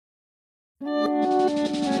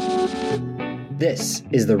This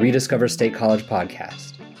is the Rediscover State College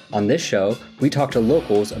podcast. On this show, we talk to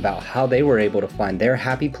locals about how they were able to find their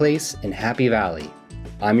happy place in Happy Valley.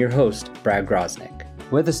 I'm your host, Brad Grosnick.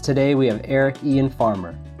 With us today, we have Eric Ian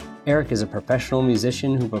Farmer. Eric is a professional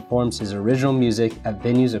musician who performs his original music at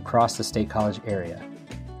venues across the State College area.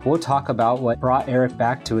 We'll talk about what brought Eric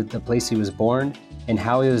back to the place he was born and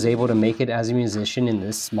how he was able to make it as a musician in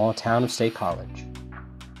this small town of State College.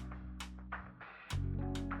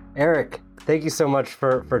 Eric, thank you so much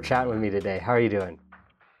for chatting with me today. How are you doing?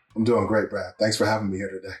 I'm doing great, Brad. Thanks for having me here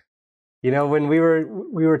today. You know, when we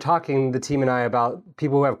were talking, the team and I, about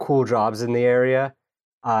people who have cool jobs in the area,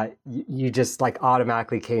 you just like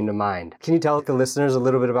automatically came to mind. Can you tell the listeners a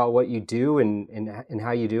little bit about what you do and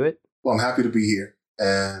how you do it? Well, I'm happy to be here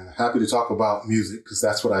and happy to talk about music because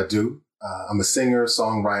that's what I do. I'm a singer,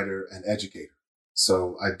 songwriter, and educator.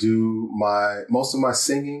 So I do most of my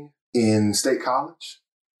singing in State College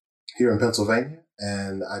here in Pennsylvania,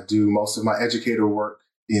 and I do most of my educator work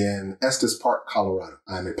in Estes Park, Colorado.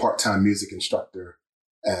 I'm a part-time music instructor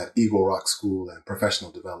at Eagle Rock School and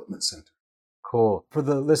Professional Development Center. Cool. For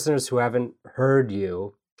the listeners who haven't heard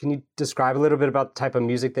you, can you describe a little bit about the type of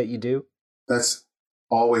music that you do? That's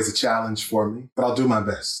always a challenge for me, but I'll do my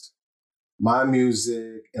best. My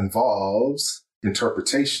music involves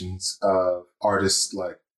interpretations of artists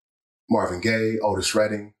like Marvin Gaye, Otis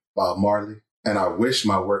Redding, Bob Marley, and I wish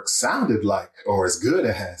my work sounded like or as good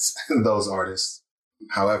as those artists.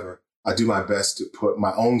 However, I do my best to put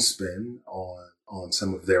my own spin on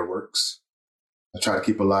some of their works. I try to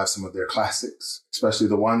keep alive some of their classics, especially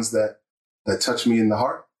the ones that touch me in the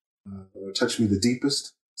heart, or touch me the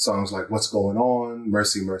deepest. Songs like What's Going On,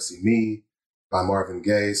 Mercy, Mercy Me by Marvin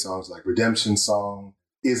Gaye, songs like Redemption Song,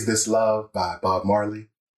 Is This Love by Bob Marley,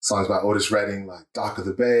 songs by Otis Redding like Dock of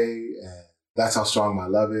the Bay, and That's How Strong My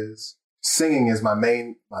Love Is. Singing is my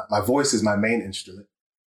voice is my main instrument.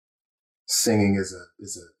 Singing is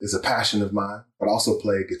a passion of mine, but I also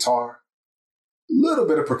play guitar, a little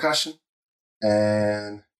bit of percussion,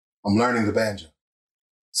 and I'm learning the banjo.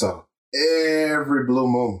 So every blue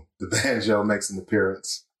moon, the banjo makes an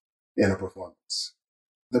appearance in a performance.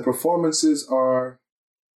 The performances I'd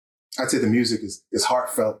say the music is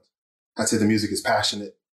heartfelt. I'd say the music is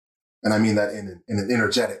passionate. And I mean that in an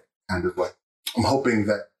energetic kind of way. I'm hoping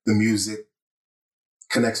that the music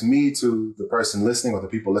connects me to the person listening or the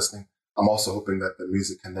people listening. I'm also hoping that the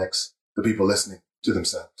music connects the people listening to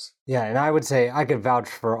themselves. Yeah, and I would say I could vouch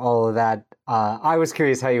for all of that. I was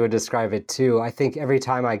curious how you would describe it too. I think every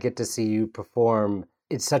time I get to see you perform,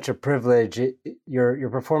 it's such a privilege. Your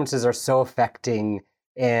performances are so affecting,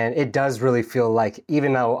 and it does really feel like,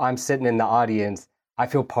 even though I'm sitting in the audience, I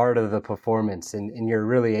feel part of the performance. And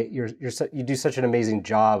you do such an amazing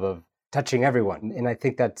job of touching everyone. And I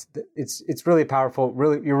think it's really powerful.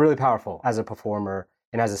 You're really powerful as a performer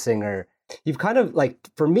and as a singer. You've kind of, like,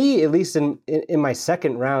 for me, at least in my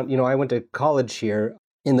second round, you know, I went to college here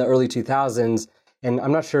in the early 2000s, and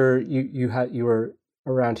I'm not sure you were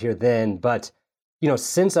around here then, but, you know,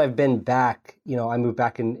 since I've been back, you know, I moved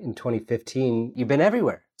back in 2015, you've been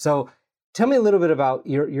everywhere. So tell me a little bit about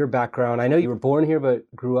your background. I know you were born here, but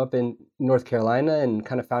grew up in North Carolina and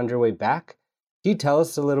kind of found your way back. Can you tell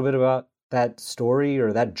us a little bit about that story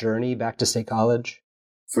or that journey back to State College?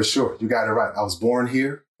 For sure. You got it right. I was born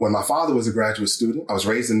here when my father was a graduate student. I was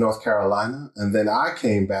raised in North Carolina, and then I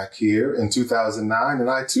came back here in 2009, and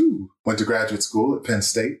I too went to graduate school at Penn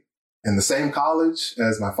State in the same college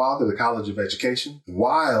as my father, the College of Education.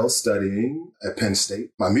 While studying at Penn State,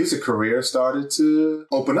 my music career started to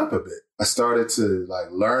open up a bit. I started to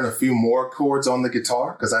learn a few more chords on the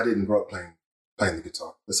guitar because I didn't grow up playing the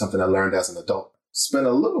guitar. It's something I learned as an adult. Spent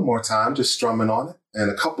a little more time just strumming on it. And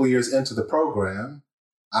a couple years into the program,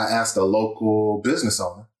 I asked a local business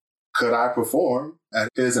owner, could I perform at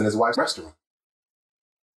his and his wife's restaurant?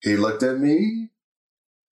 He looked at me,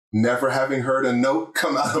 never having heard a note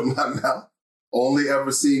come out of my mouth, only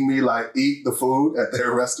ever seeing me eat the food at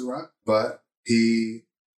their restaurant. But he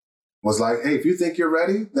was like, hey, if you think you're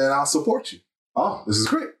ready, then I'll support you. Oh, this is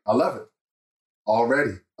great. I love it.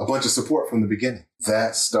 Already a bunch of support from the beginning.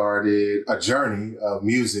 That started a journey of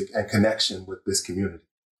music and connection with this community.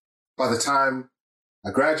 By the time I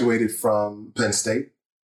graduated from Penn State,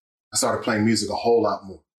 I started playing music a whole lot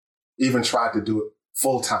more. Even tried to do it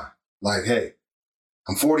full time. Like, hey,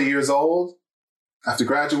 I'm 40 years old. After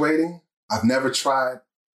graduating, I've never tried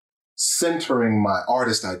centering my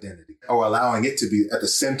artist identity or allowing it to be at the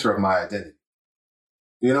center of my identity.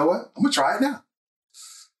 You know what? I'm going to try it now.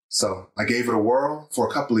 So I gave it a whirl for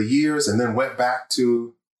a couple of years and then went back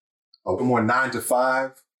to a more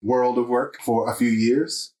 9-to-5 world of work for a few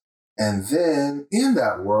years. And then in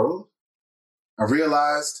that world, I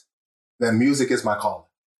realized that music is my calling.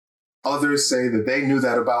 Others say that they knew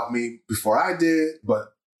that about me before I did,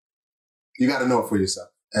 but you got to know it for yourself.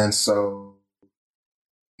 And so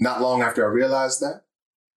not long after I realized that,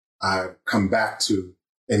 I've come back to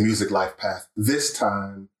a music life path. This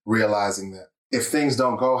time realizing that if things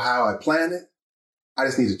don't go how I plan it, I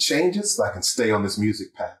just need to change it so I can stay on this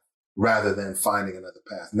music path rather than finding another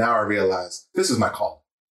path. Now I realize this is my call.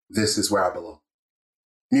 This is where I belong.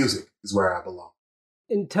 Music is where I belong.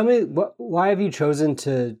 And tell me, why have you chosen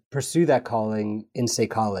to pursue that calling in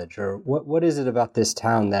State College? Or what is it about this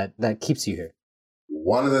town that keeps you here?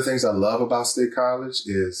 One of the things I love about State College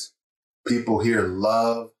is people here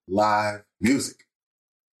love live music,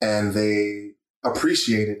 and they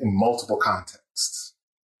appreciate it in multiple contexts.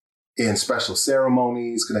 In special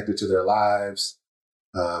ceremonies connected to their lives,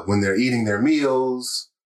 when they're eating their meals,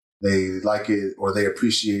 they like it or they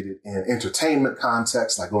appreciate it in entertainment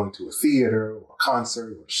contexts, like going to a theater or a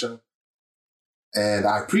concert or a show. And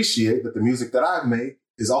I appreciate that the music that I've made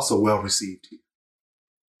is also well received here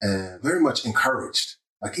and very much encouraged.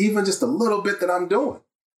 Like even just a little bit that I'm doing,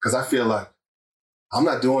 because I feel like I'm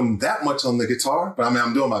not doing that much on the guitar, but I mean,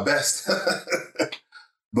 I'm doing my best.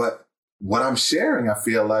 But what I'm sharing, I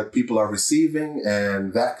feel like people are receiving,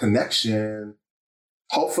 and that connection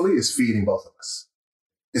hopefully is feeding both of us.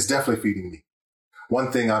 It's definitely feeding me. One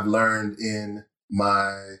thing I've learned in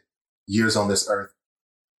my years on this earth,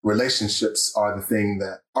 relationships are the thing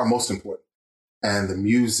that are most important. And the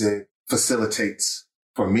music facilitates,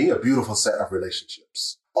 for me, a beautiful set of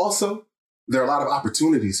relationships. Also, there are a lot of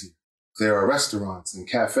opportunities here. There are restaurants and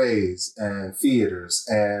cafes and theaters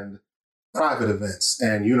and private events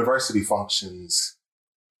and university functions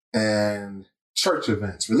and church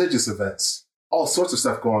events, religious events, all sorts of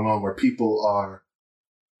stuff going on where people are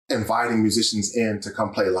inviting musicians in to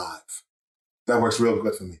come play live. That works real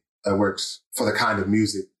good for me. That works for the kind of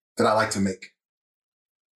music that I like to make.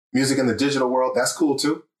 Music in the digital world, that's cool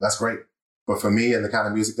too. That's great. But for me and the kind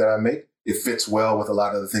of music that I make, it fits well with a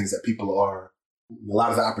lot of the things that people are, a lot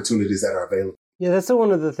of the opportunities that are available. Yeah, that's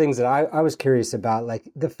one of the things that I was curious about. Like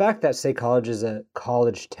the fact that State College is a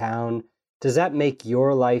college town, does that make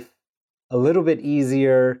your life a little bit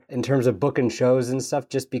easier in terms of booking shows and stuff?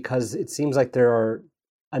 Just because it seems like there are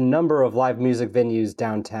a number of live music venues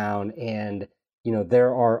downtown, and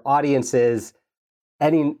there are audiences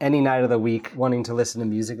any night of the week wanting to listen to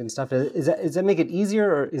music and stuff. Does that make it easier,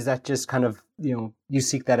 or is that just kind of you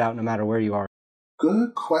seek that out no matter where you are?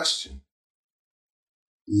 Good question.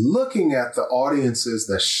 Looking at the audiences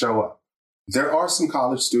that show up, there are some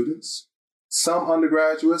college students, some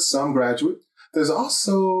undergraduates, some graduate. There's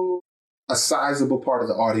also a sizable part of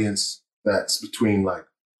the audience that's between like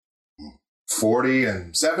 40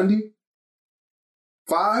 and 75.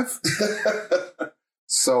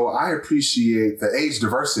 So I appreciate the age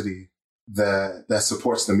diversity that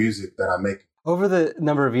supports the music that I make. Over the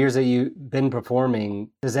number of years that you've been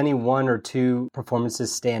performing, does any one or two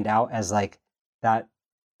performances stand out as like that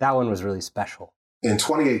one was really special? In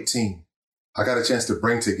 2018, I got a chance to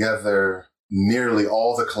bring together nearly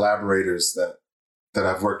all the collaborators that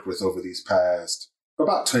I've worked with over these past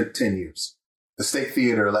about 10 years. The State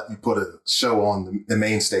Theater let me put a show on the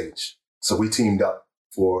main stage. So we teamed up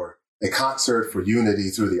for a concert for unity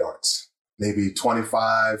through the arts, maybe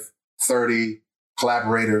 25, 30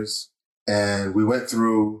 collaborators. And we went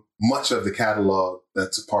through much of the catalog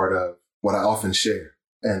that's a part of what I often share.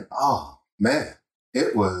 And man,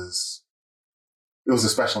 it was a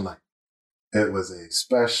special night. It was a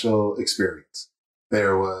special experience.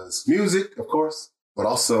 There was music, of course, but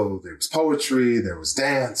also there was poetry, there was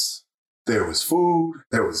dance, there was food,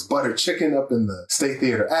 there was buttered chicken up in the State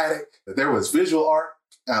Theater attic, there was visual art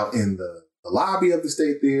out in the lobby of the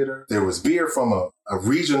State Theater, there was beer from a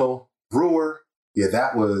regional brewer. Yeah,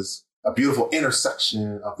 that was a beautiful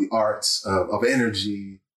intersection of the arts, of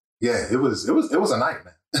energy. Yeah, it was a night,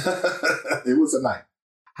 man. It was a night.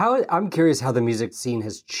 I'm curious how the music scene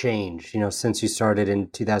has changed, since you started in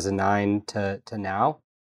 2009 to now.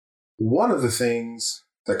 One of the things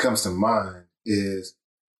that comes to mind is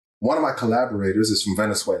one of my collaborators is from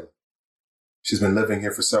Venezuela. She's been living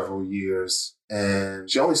here for several years, and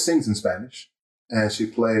she only sings in Spanish, and she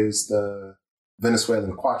plays the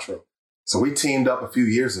Venezuelan cuatro. So we teamed up a few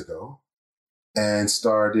years ago and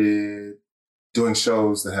started doing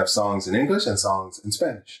shows that have songs in English and songs in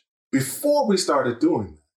Spanish. Before we started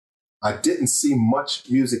doing that, I didn't see much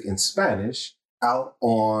music in Spanish out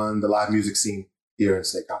on the live music scene here in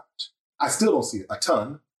State College. I still don't see a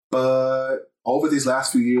ton, but over these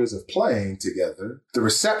last few years of playing together, the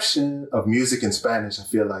reception of music in Spanish, I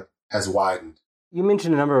feel like, has widened. You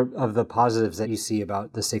mentioned a number of the positives that you see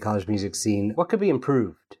about the State College music scene. What could be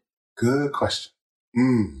improved? Good question.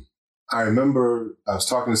 I remember I was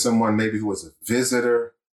talking to someone maybe who was a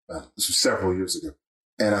visitor. This was several years ago.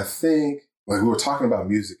 And I think we were talking about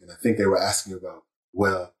music, and I think they were asking about,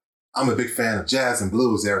 well, I'm a big fan of jazz and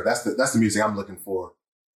blues, Eric. That's the music I'm looking for.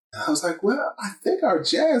 And I was like, well, I think our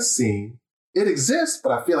jazz scene, it exists,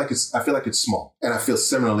 but I feel like it's small. And I feel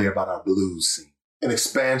similarly about our blues scene. An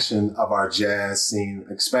expansion of our jazz scene,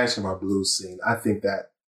 expansion of our blues scene. I think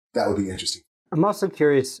that would be interesting. I'm also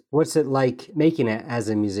curious, what's it like making it as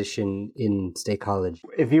a musician in State College?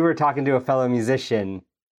 If you were talking to a fellow musician,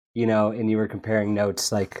 and you were comparing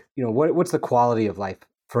notes, like, what's the quality of life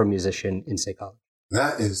for a musician in State College?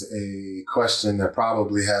 That is a question that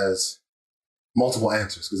probably has multiple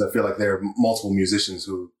answers, because I feel like there are multiple musicians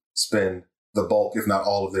who spend the bulk, if not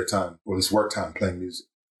all of their time, or at least work time, playing music.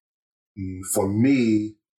 For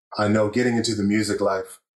me, I know getting into the music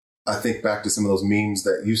life, I think back to some of those memes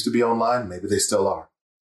that used to be online, maybe they still are,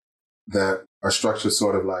 that are structured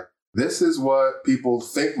sort of like, this is what people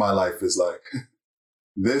think my life is like.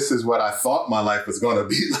 This is what I thought my life was going to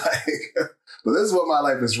be like. But this is what my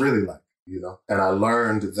life is really like, And I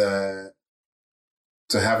learned that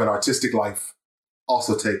to have an artistic life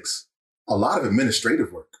also takes a lot of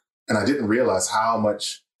administrative work. And I didn't realize how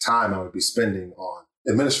much time I would be spending on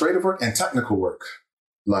administrative work and technical work,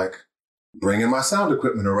 like bringing my sound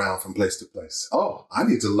equipment around from place to place. Oh, I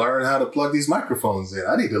need to learn how to plug these microphones in.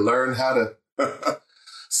 I need to learn how to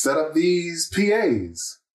set up these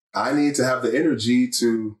PAs. I need to have the energy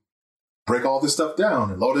to break all this stuff down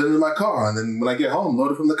and load it into my car. And then when I get home,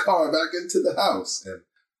 load it from the car back into the house. And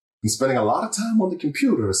I'm spending a lot of time on the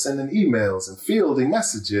computer, sending emails and fielding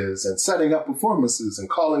messages and setting up performances and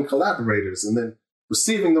calling collaborators and then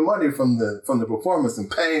receiving the money from the performance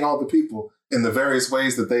and paying all the people in the various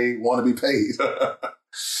ways that they want to be paid.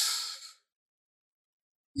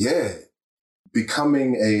 Yeah.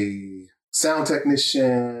 Becoming a sound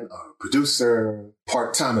technician, a producer,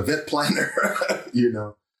 part-time event planner,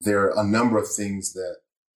 there are a number of things that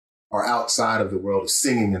are outside of the world of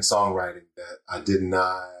singing and songwriting that I did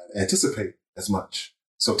not anticipate as much.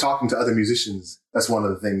 So talking to other musicians, that's one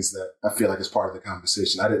of the things that I feel like is part of the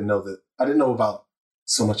conversation. I didn't know about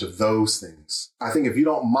so much of those things. I think if you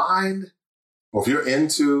don't mind, or if you're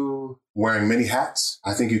into wearing many hats,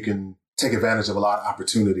 I think you can take advantage of a lot of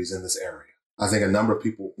opportunities in this area. I think a number of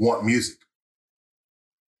people want music.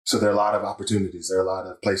 So there are a lot of opportunities. There are a lot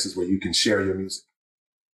of places where you can share your music.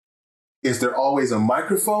 Is there always a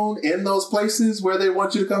microphone in those places where they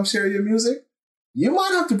want you to come share your music? You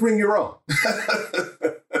might have to bring your own.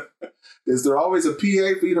 Is there always a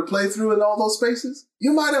PA for you to play through in all those spaces?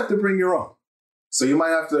 You might have to bring your own. So you might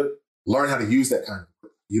have to learn how to use that kind of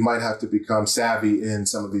equipment. You might have to become savvy in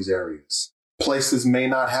some of these areas. Places may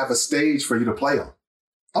not have a stage for you to play on.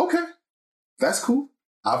 Okay, that's cool.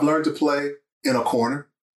 I've learned to play in a corner.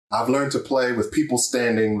 I've learned to play with people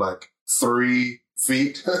standing like 3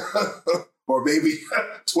 feet or maybe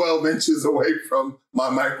 12 inches away from my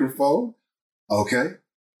microphone. Okay.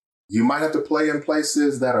 You might have to play in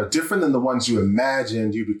places that are different than the ones you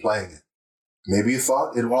imagined you'd be playing in. Maybe you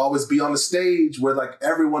thought it will always be on the stage where like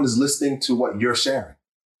everyone is listening to what you're sharing.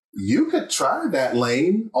 You could try that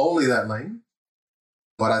lane, only that lane.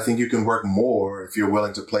 But I think you can work more if you're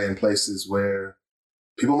willing to play in places where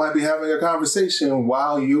people might be having a conversation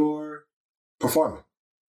while you're performing.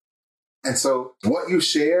 And so what you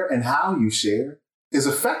share and how you share is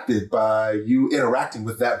affected by you interacting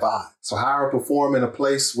with that vibe. So how I perform in a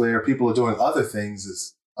place where people are doing other things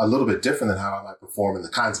is a little bit different than how I might perform and the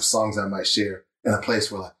kinds of songs I might share in a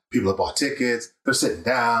place where like people have bought tickets, they're sitting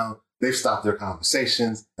down, they've stopped their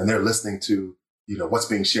conversations, and they're listening to, what's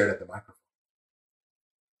being shared at the microphone.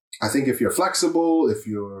 I think if you're flexible, if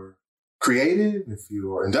you're creative, if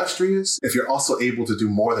you're industrious, if you're also able to do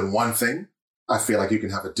more than one thing, I feel like you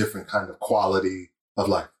can have a different kind of quality of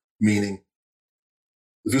life. Meaning,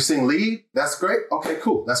 if you sing lead, that's great. Okay,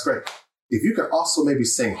 cool. That's great. If you can also maybe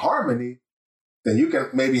sing harmony, then you can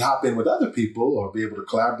maybe hop in with other people or be able to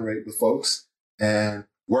collaborate with folks and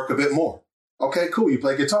work a bit more. Okay, cool. You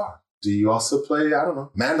play guitar. Do you also play,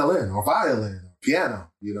 mandolin or violin or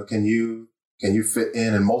piano? Can you fit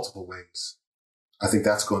in multiple ways? I think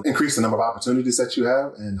that's going to increase the number of opportunities that you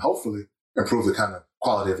have and hopefully improve the kind of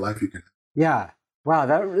quality of life you can have. Yeah. Wow,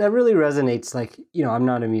 that really resonates. Like, I'm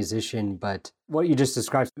not a musician, but what you just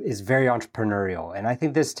described is very entrepreneurial. And I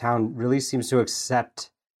think this town really seems to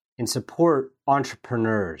accept and support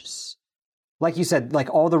entrepreneurs. Like you said,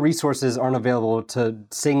 like all the resources aren't available to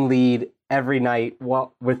sing lead every night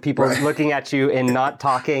with people looking at you and not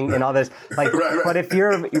talking and all this. Like, right. But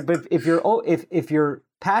if your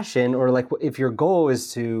passion or like if your goal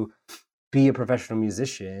is to be a professional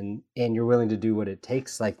musician and you're willing to do what it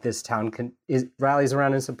takes, like this town rallies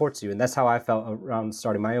around and supports you. And that's how I felt around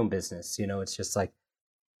starting my own business. You know, it's just like,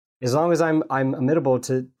 as long as I'm amenable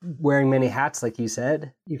to wearing many hats, like you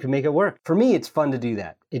said, you can make it work. For me, it's fun to do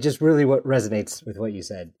that. It just really what resonates with what you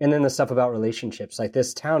said. And then the stuff about relationships, like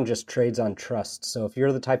this town just trades on trust. So if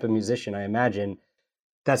you're the type of musician, I imagine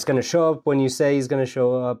that's going to show up when you say he's going to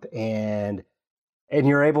show up, and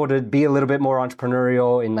you're able to be a little bit more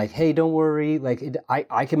entrepreneurial and like, hey, don't worry, like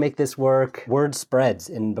I can make this work. Word spreads,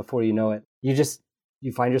 and before you know it,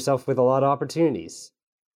 you find yourself with a lot of opportunities.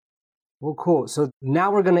 Well, cool. So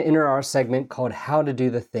now we're going to enter our segment called How to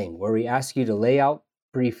Do the Thing, where we ask you to lay out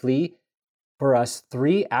briefly for us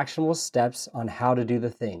 3 actionable steps on how to do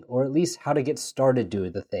the thing, or at least how to get started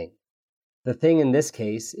doing the thing. The thing in this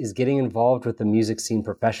case is getting involved with the music scene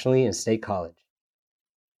professionally in State College.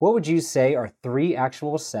 What would you say are 3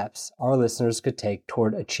 actionable steps our listeners could take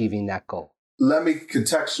toward achieving that goal? Let me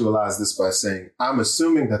contextualize this by saying, I'm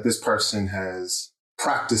assuming that this person has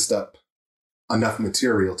practiced up enough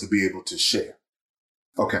material to be able to share.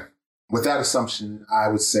 Okay. With that assumption, I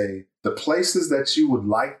would say the places that you would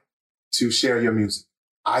like to share your music,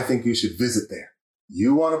 I think you should visit there.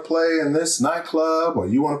 You want to play in this nightclub or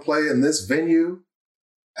you want to play in this venue,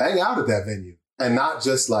 hang out at that venue. And not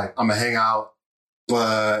just like, I'm going to hang out,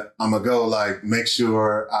 but I'm going to go like make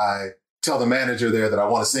sure I tell the manager there that I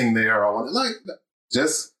want to sing there, or I want to like,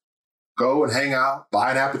 just go and hang out,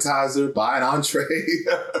 buy an appetizer, buy an entree.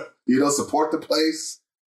 Support the place,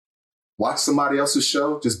 watch somebody else's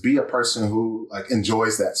show, just be a person who like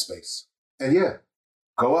enjoys that space. And yeah,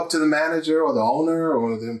 go up to the manager or the owner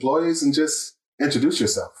or the employees and just introduce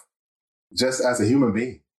yourself just as a human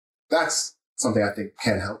being. That's something I think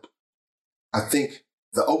can help. I think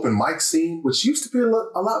the open mic scene, which used to be a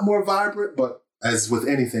lot more vibrant, but as with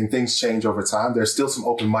anything, things change over time. There's still some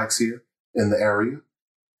open mics here in the area.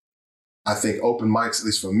 I think open mics, at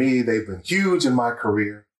least for me, they've been huge in my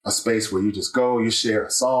career. A space where you just go, you share a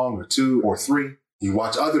song or 2 or 3. You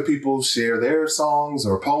watch other people share their songs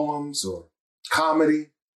or poems or comedy.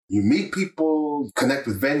 You meet people, connect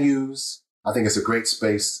with venues. I think it's a great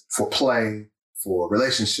space for play, for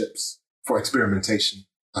relationships, for experimentation.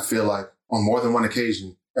 I feel like on more than one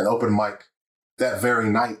occasion, an open mic that very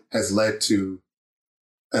night has led to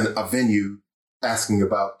a venue asking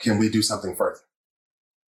about, can we do something further?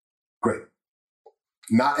 Great.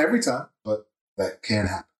 Not every time, but that can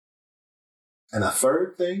happen. And a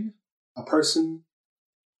third thing a person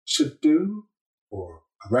should do, or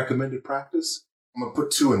a recommended practice, I'm going to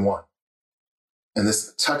put 2 in 1. And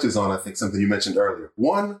this touches on, I think, something you mentioned earlier.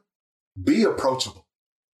 1, be approachable.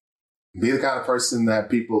 Be the kind of person that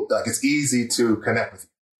people, like it's easy to connect with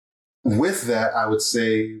you. With that, I would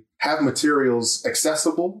say have materials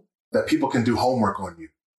accessible that people can do homework on you.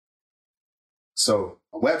 So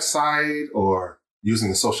a website or using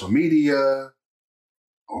the social media,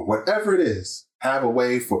 or whatever it is, have a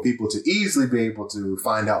way for people to easily be able to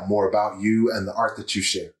find out more about you and the art that you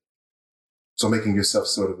share. So making yourself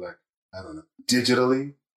sort of like, I don't know,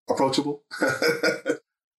 digitally approachable.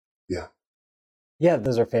 Yeah. Yeah,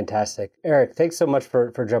 those are fantastic. Eric, thanks so much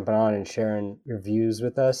for jumping on and sharing your views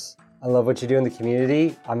with us. I love what you do in the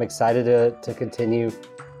community. I'm excited to continue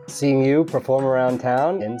seeing you perform around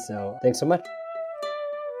town. And so thanks so much.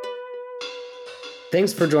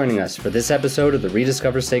 Thanks for joining us for this episode of the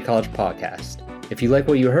Rediscover State College podcast. If you like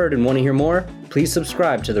what you heard and want to hear more, please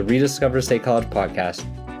subscribe to the Rediscover State College podcast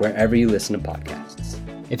wherever you listen to podcasts.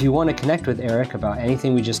 If you want to connect with Eric about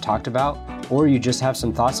anything we just talked about, or you just have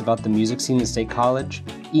some thoughts about the music scene in State College,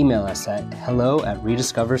 email us at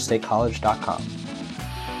hello@rediscoverstatecollege.com.